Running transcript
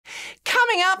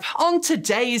Coming up on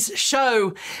today's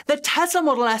show, the Tesla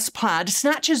Model S Plaid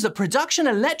snatches the production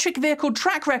electric vehicle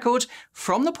track record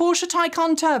from the Porsche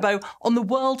Taycan Turbo on the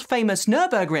world-famous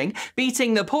Nürburgring,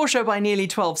 beating the Porsche by nearly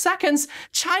 12 seconds.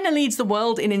 China leads the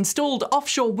world in installed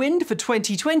offshore wind for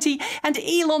 2020, and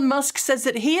Elon Musk says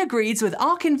that he agrees with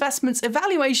ARK Investment's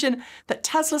evaluation that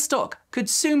Tesla stock could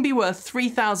soon be worth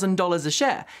 $3,000 a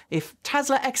share if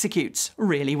Tesla executes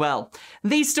really well.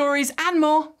 These stories and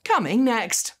more coming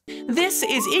next. This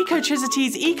is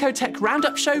ecoTEC's ecoTEC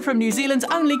Roundup show from New Zealand's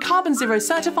only carbon zero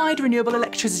certified renewable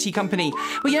electricity company.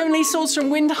 We only source from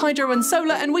wind, hydro and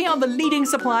solar, and we are the leading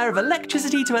supplier of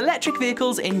electricity to electric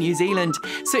vehicles in New Zealand.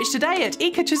 Switch today at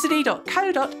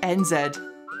ecotecity.co.nz.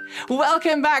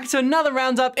 Welcome back to another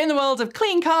roundup in the world of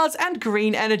clean cars and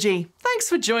green energy. Thanks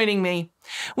for joining me.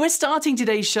 We're starting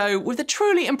today's show with a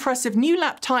truly impressive new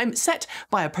lap time set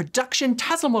by a production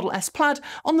Tesla Model S Plaid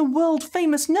on the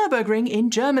world-famous Nürburgring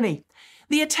in Germany.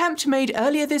 The attempt made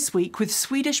earlier this week with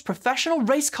Swedish professional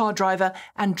race car driver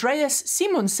Andreas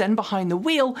Simonsen behind the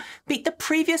wheel beat the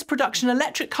previous production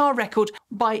electric car record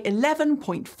by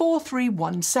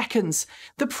 11.431 seconds.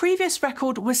 The previous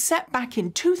record was set back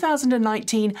in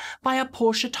 2019 by a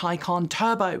Porsche Taycan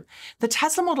Turbo. The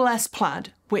Tesla Model S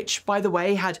Plaid, which, by the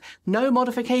way, had no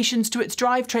modifications to its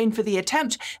drivetrain for the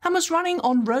attempt and was running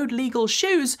on road-legal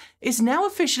shoes, is now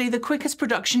officially the quickest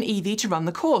production EV to run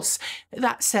the course.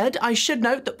 That said, I should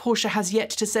note that Porsche has yet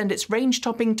to send its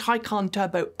range-topping Taycan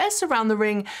Turbo S around the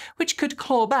ring, which could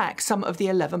claw back some of the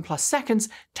 11+ seconds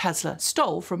Tesla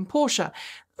stole from Porsche.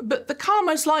 But the car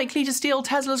most likely to steal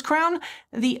Tesla's crown?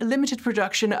 The limited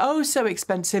production, oh so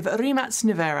expensive Rimac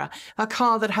Nevera, a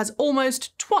car that has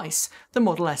almost twice the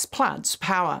Model S Plaid's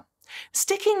power.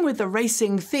 Sticking with the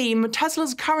racing theme,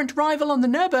 Tesla's current rival on the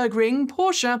Nürburgring,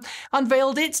 Porsche,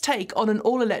 unveiled its take on an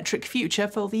all-electric future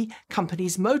for the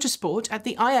company's motorsport at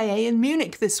the IAA in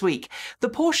Munich this week. The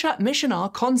Porsche Mission R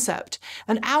concept.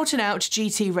 An out-and-out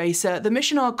GT racer, the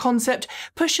Mission R concept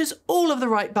pushes all of the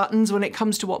right buttons when it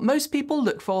comes to what most people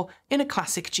look for in a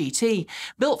classic GT.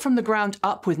 Built from the ground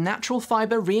up with natural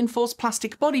fibre reinforced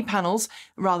plastic body panels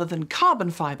rather than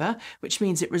carbon fibre, which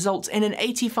means it results in an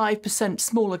 85%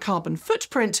 smaller carbon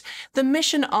footprint, the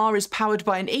Mission R is powered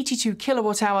by an 82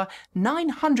 kWh,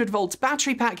 900 volt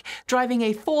battery pack driving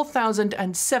a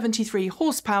 4,073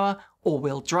 horsepower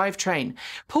all-wheel drivetrain.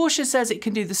 Porsche says it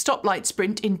can do the stoplight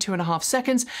sprint in 2.5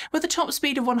 seconds with a top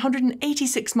speed of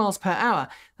 186 miles per hour.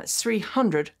 That's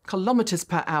 300 kilometers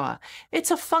per hour.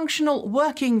 It's a functional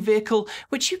working vehicle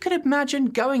which you could imagine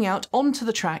going out onto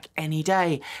the track any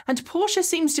day. And Porsche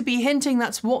seems to be hinting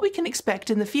that's what we can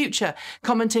expect in the future,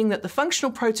 commenting that the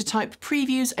functional prototype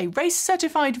previews a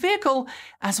race-certified vehicle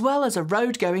as well as a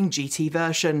road-going GT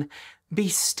version. Be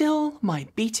still my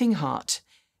beating heart.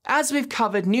 As we've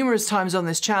covered numerous times on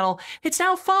this channel, it's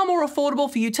now far more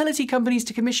affordable for utility companies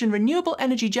to commission renewable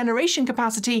energy generation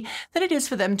capacity than it is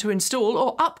for them to install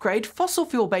or upgrade fossil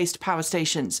fuel-based power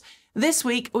stations. This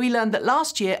week, we learned that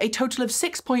last year, a total of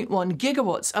 6.1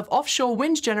 gigawatts of offshore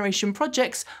wind generation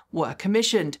projects were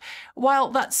commissioned. While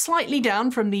that's slightly down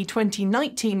from the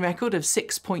 2019 record of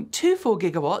 6.24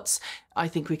 gigawatts, I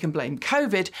think we can blame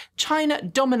COVID, China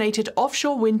dominated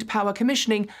offshore wind power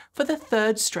commissioning for the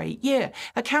third straight year,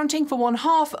 accounting for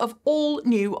 1/2 of all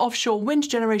new offshore wind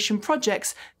generation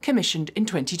projects commissioned in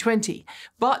 2020.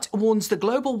 But, warns the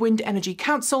Global Wind Energy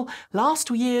Council, last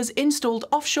year's installed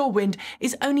offshore wind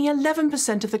is only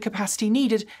 11% of the capacity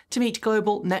needed to meet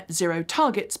global net zero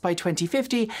targets by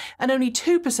 2050, and only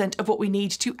 2% of what we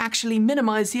need to actually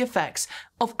minimise the effects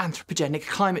of anthropogenic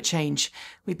climate change.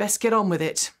 We best get on with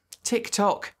it.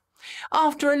 Tick-tock.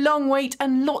 After a long wait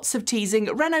and lots of teasing,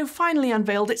 Renault finally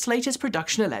unveiled its latest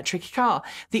production electric car,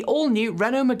 the all-new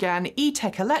Renault MeganE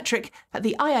ecoTEC Electric, at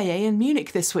the IAA in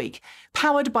Munich this week.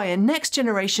 Powered by a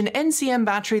next-generation NCM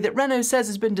battery that Renault says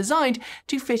has been designed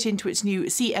to fit into its new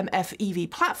CMF EV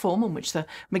platform on which the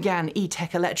MeganE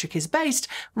ecoTEC Electric is based,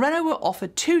 Renault will offer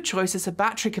two choices of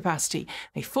battery capacity,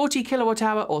 a 40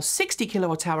 kWh or 60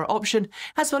 kWh option,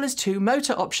 as well as two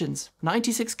motor options,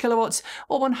 96 kilowatts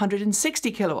or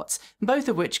 160 kilowatts, both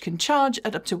of which can charge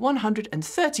at up to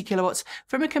 130 kilowatts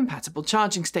from a compatible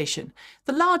charging station.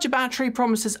 The larger battery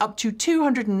promises up to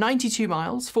 292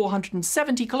 miles,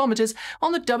 470 kilometers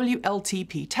on the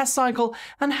WLTP test cycle,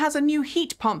 and has a new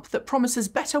heat pump that promises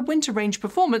better winter range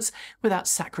performance without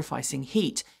sacrificing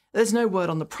heat. There's no word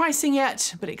on the pricing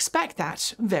yet, but expect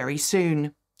that very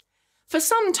soon. For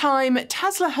some time,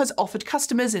 Tesla has offered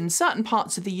customers in certain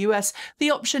parts of the US the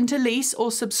option to lease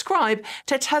or subscribe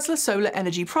to Tesla solar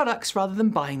energy products rather than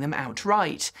buying them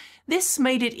outright. This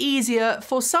made it easier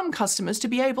for some customers to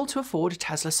be able to afford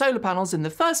Tesla solar panels in the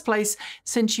first place,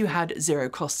 since you had zero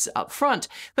costs up front.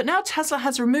 But now Tesla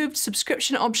has removed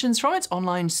subscription options from its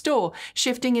online store,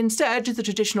 shifting instead to the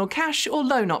traditional cash or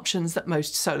loan options that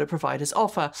most solar providers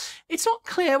offer. It's not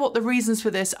clear what the reasons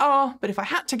for this are, but if I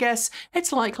had to guess,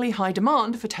 it's likely high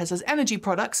demand for Tesla's energy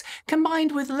products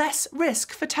combined with less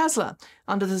risk for Tesla.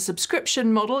 Under the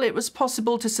subscription model, it was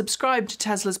possible to subscribe to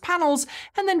Tesla's panels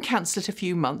and then cancel it a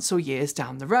few months or years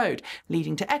down the road,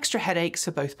 leading to extra headaches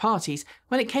for both parties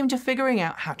when it came to figuring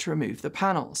out how to remove the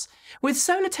panels. With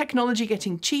solar technology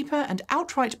getting cheaper and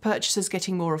outright purchases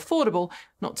getting more affordable,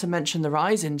 not to mention the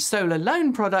rise in solar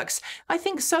loan products, I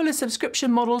think solar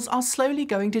subscription models are slowly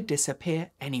going to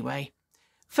disappear anyway.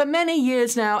 For many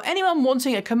years now, anyone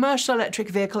wanting a commercial electric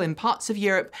vehicle in parts of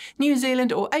Europe, New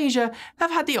Zealand or Asia have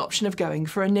had the option of going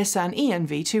for a Nissan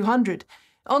ENV200.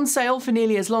 On sale for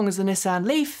nearly as long as the Nissan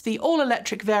Leaf, the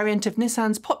all-electric variant of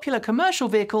Nissan's popular commercial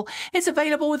vehicle is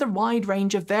available with a wide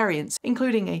range of variants,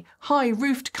 including a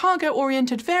high-roofed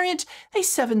cargo-oriented variant, a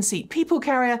 7-seat people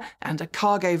carrier, and a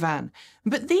cargo van.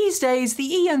 But these days,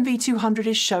 the ENV200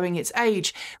 is showing its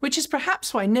age, which is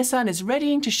perhaps why Nissan is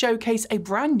readying to showcase a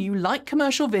brand new light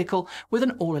commercial vehicle with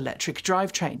an all-electric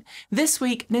drivetrain. This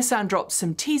week, Nissan dropped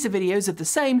some teaser videos of the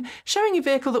same, showing a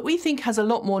vehicle that we think has a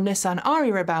lot more Nissan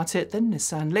aria about it than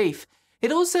Nissan Leaf.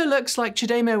 It also looks like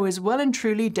CHAdeMO is well and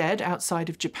truly dead outside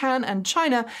of Japan and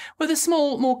China, with a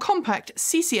small, more compact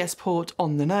CCS port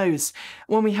on the nose.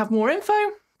 When we have more info,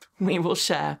 we will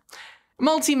share.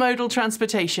 Multimodal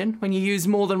transportation, when you use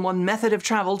more than one method of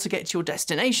travel to get to your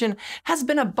destination, has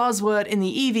been a buzzword in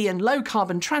the EV and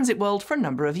low-carbon transit world for a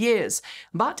number of years.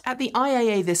 But at the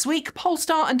IAA this week,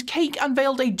 Polestar and Cake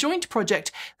unveiled a joint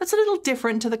project that's a little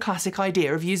different to the classic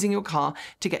idea of using your car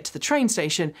to get to the train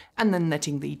station and then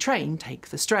letting the train take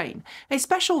the strain. A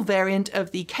special variant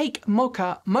of the Cake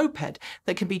Mocha moped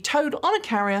that can be towed on a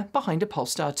carrier behind a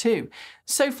Polestar 2.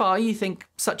 So far, you think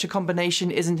such a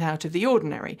combination isn't out of the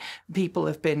ordinary. People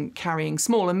have been carrying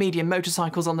small and medium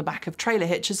motorcycles on the back of trailer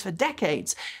hitches for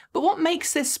decades. But what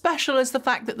makes this special is the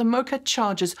fact that the Mocha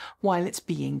charges while it's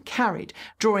being carried,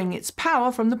 drawing its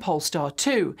power from the Polestar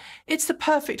 2. It's the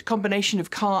perfect combination of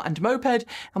car and moped,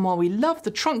 and while we love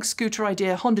the trunk scooter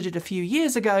idea Honda did a few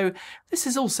years ago, this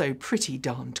is also pretty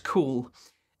darned cool.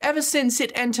 Ever since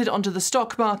it entered onto the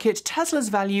stock market, Tesla's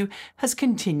value has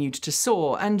continued to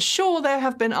soar, and sure, there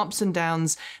have been ups and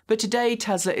downs, but today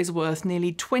Tesla is worth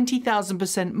nearly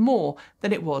 20,000% more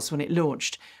than it was when it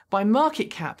launched. By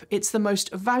market cap, it's the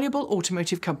most valuable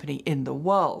automotive company in the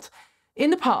world.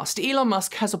 In the past, Elon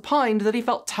Musk has opined that he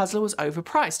felt Tesla was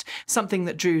overpriced, something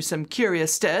that drew some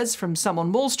curious stares from some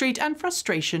on Wall Street and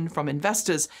frustration from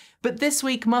investors. But this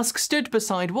week, Musk stood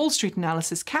beside Wall Street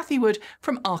analyst Cathie Wood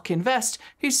from ARK Invest,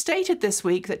 who stated this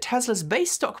week that Tesla's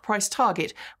base stock price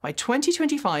target by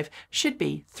 2025 should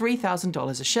be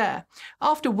 $3,000 a share.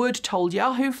 After Wood told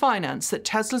Yahoo Finance that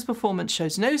Tesla's performance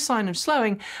shows no sign of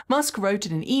slowing, Musk wrote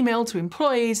in an email to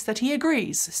employees that he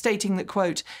agrees, stating that,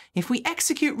 quote, "If we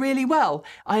execute really well,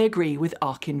 I agree with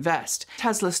ARK Invest.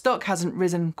 Tesla stock hasn't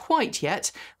risen quite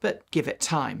yet, but give it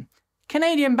time."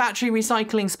 Canadian battery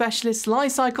recycling specialist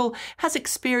LiCycle has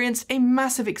experienced a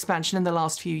massive expansion in the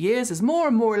last few years as more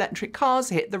and more electric cars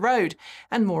hit the road,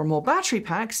 and more battery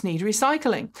packs need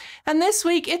recycling. And this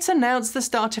week it's announced the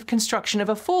start of construction of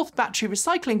a fourth battery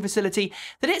recycling facility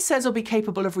that it says will be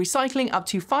capable of recycling up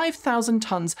to 5,000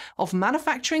 tonnes of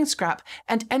manufacturing scrap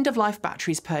and end-of-life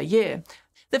batteries per year.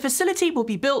 The facility will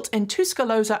be built in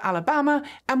Tuscaloosa, Alabama,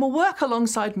 and will work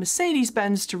alongside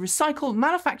Mercedes-Benz to recycle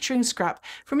manufacturing scrap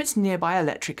from its nearby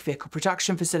electric vehicle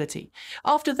production facility.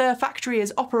 After their factory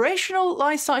is operational,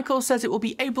 LiCycle says it will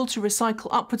be able to recycle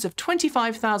upwards of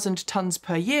 25,000 tonnes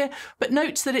per year, but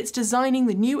notes that it's designing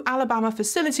the new Alabama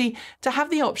facility to have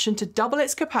the option to double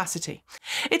its capacity.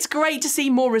 It's great to see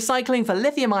more recycling for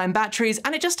lithium-ion batteries,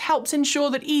 and it just helps ensure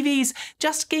that EVs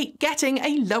just keep getting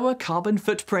a lower carbon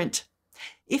footprint.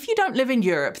 If you don't live in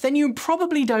Europe, then you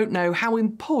probably don't know how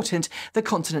important the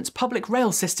continent's public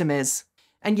rail system is.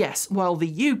 And yes, while the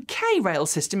UK rail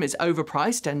system is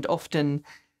overpriced and often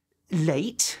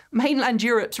late, mainland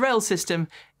Europe's rail system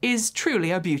is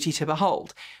truly a beauty to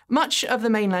behold. Much of the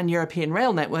mainland European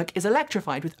rail network is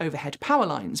electrified with overhead power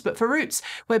lines, but for routes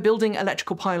where building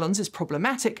electrical pylons is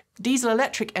problematic,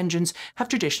 diesel-electric engines have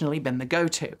traditionally been the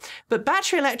go-to. But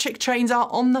battery-electric trains are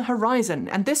on the horizon,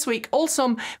 and this week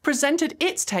Alstom presented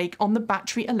its take on the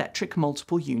battery-electric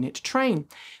multiple-unit train.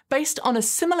 Based on a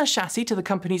similar chassis to the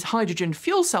company's hydrogen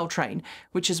fuel cell train,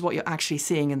 which is what you're actually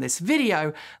seeing in this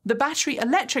video, the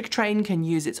battery-electric train can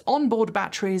use its onboard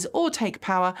batteries or take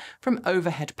power from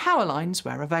overhead power lines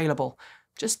where available.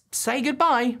 Just say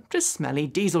goodbye to smelly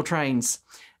diesel trains.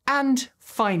 And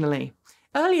finally,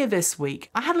 earlier this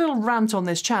week, I had a little rant on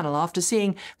this channel after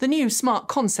seeing the new Smart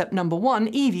Concept No. 1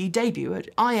 EV debut at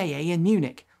IAA in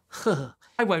Munich.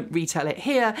 I won't retell it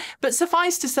here, but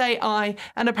suffice to say I,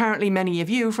 and apparently many of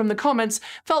you from the comments,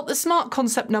 felt the Smart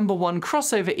Concept No. 1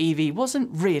 crossover EV wasn't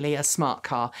really a smart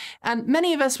car, and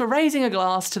many of us were raising a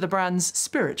glass to the brand's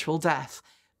spiritual death.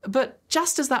 But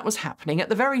just as that was happening, at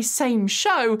the very same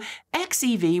show,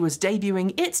 XEV was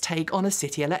debuting its take on a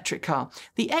city electric car,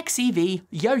 the XEV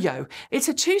Yoyo. It's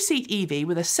a two-seat EV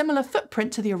with a similar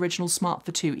footprint to the original Smart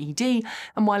for 2 ED,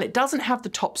 and while it doesn't have the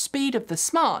top speed of the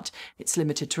Smart, it's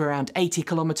limited to around 80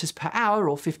 kilometers per hour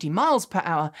or 50 miles per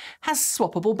hour, has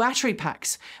swappable battery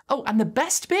packs. Oh, and the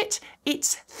best bit?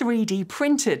 It's 3D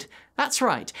printed. That's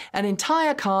right, an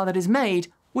entire car that is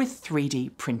made with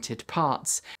 3D printed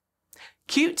parts.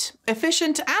 Cute,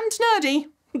 efficient, and nerdy.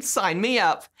 Sign me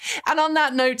up. And on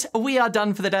that note, we are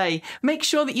done for the day. Make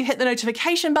sure that you hit the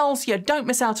notification bell so you don't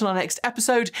miss out on our next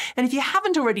episode. And if you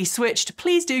haven't already switched,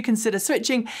 please do consider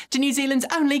switching to New Zealand's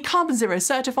only carbon zero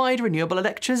certified renewable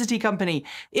electricity company.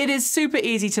 It is super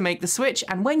easy to make the switch,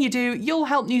 and when you do, you'll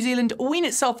help New Zealand wean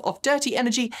itself off dirty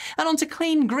energy and onto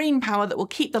clean green power that will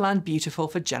keep the land beautiful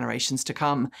for generations to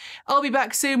come. I'll be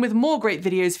back soon with more great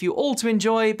videos for you all to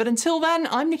enjoy, but until then,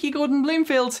 I'm Nikki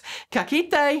Gordon-Bloomfield. Ka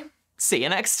kite! See you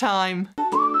next time.